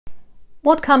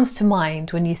What comes to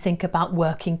mind when you think about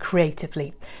working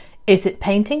creatively? Is it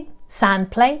painting,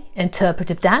 sand play,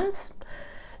 interpretive dance?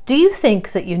 Do you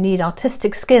think that you need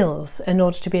artistic skills in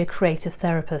order to be a creative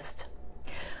therapist?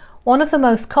 One of the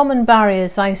most common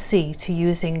barriers I see to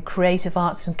using creative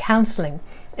arts and counselling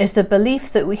is the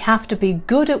belief that we have to be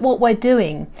good at what we're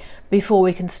doing before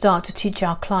we can start to teach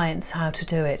our clients how to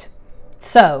do it.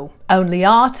 So, only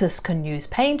artists can use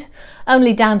paint,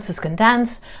 only dancers can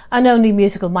dance, and only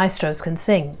musical maestros can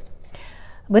sing.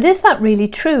 But is that really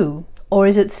true? Or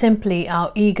is it simply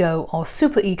our ego or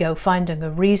superego finding a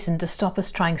reason to stop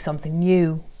us trying something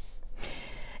new?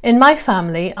 In my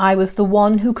family, I was the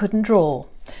one who couldn't draw,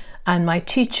 and my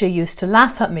teacher used to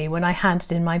laugh at me when I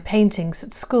handed in my paintings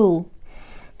at school.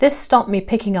 This stopped me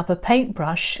picking up a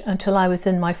paintbrush until I was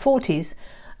in my 40s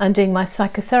and doing my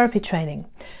psychotherapy training.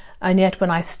 And yet when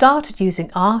I started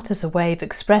using art as a way of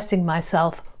expressing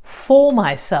myself for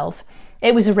myself,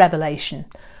 it was a revelation.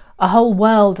 A whole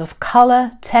world of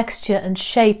colour, texture and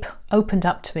shape opened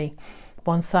up to me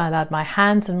once I allowed my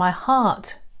hands and my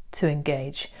heart to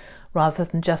engage, rather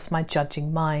than just my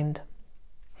judging mind.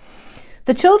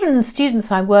 The children and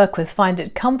students I work with find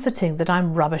it comforting that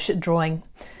I'm rubbish at drawing.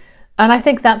 And I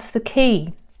think that's the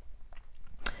key.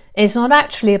 It's not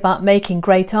actually about making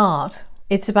great art.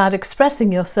 It's about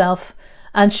expressing yourself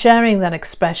and sharing that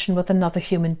expression with another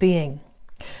human being.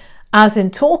 As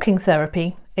in talking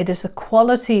therapy, it is the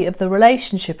quality of the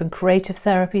relationship in creative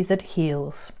therapy that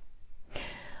heals.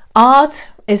 Art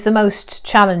is the most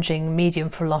challenging medium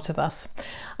for a lot of us.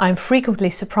 I'm frequently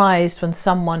surprised when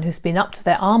someone who's been up to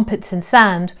their armpits in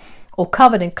sand or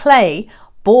covered in clay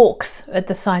balks at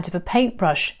the sight of a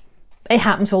paintbrush. It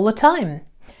happens all the time.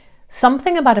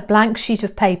 Something about a blank sheet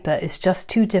of paper is just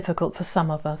too difficult for some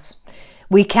of us.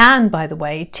 We can, by the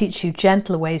way, teach you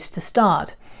gentler ways to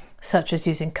start, such as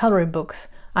using colouring books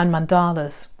and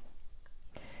mandalas.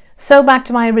 So back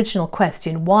to my original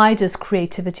question, why does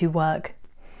creativity work?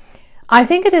 I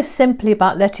think it is simply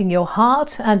about letting your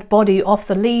heart and body off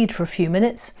the lead for a few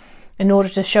minutes in order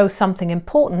to show something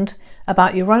important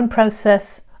about your own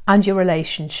process and your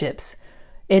relationships.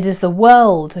 It is the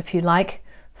world, if you like,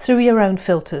 through your own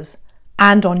filters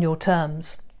and on your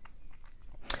terms.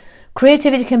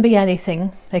 Creativity can be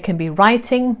anything. It can be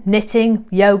writing, knitting,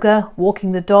 yoga,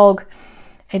 walking the dog.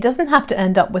 It doesn't have to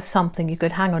end up with something you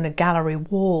could hang on a gallery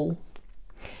wall.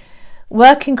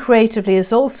 Working creatively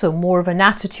is also more of an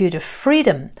attitude of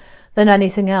freedom than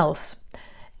anything else.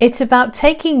 It's about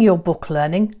taking your book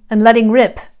learning and letting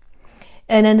rip.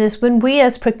 And it is when we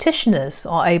as practitioners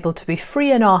are able to be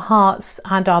free in our hearts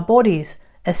and our bodies,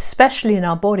 especially in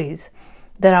our bodies,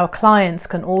 that our clients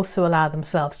can also allow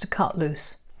themselves to cut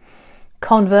loose.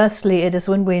 Conversely, it is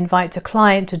when we invite a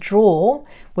client to draw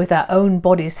with their own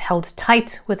bodies held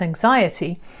tight with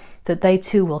anxiety that they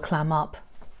too will clam up.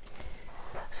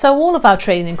 So all of our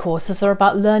training courses are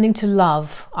about learning to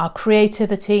love our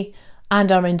creativity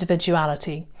and our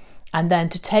individuality, and then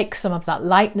to take some of that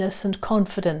lightness and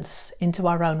confidence into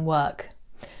our own work.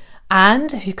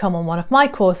 And if you come on one of my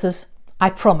courses, I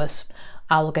promise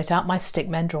I will get out my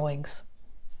stickmen drawings.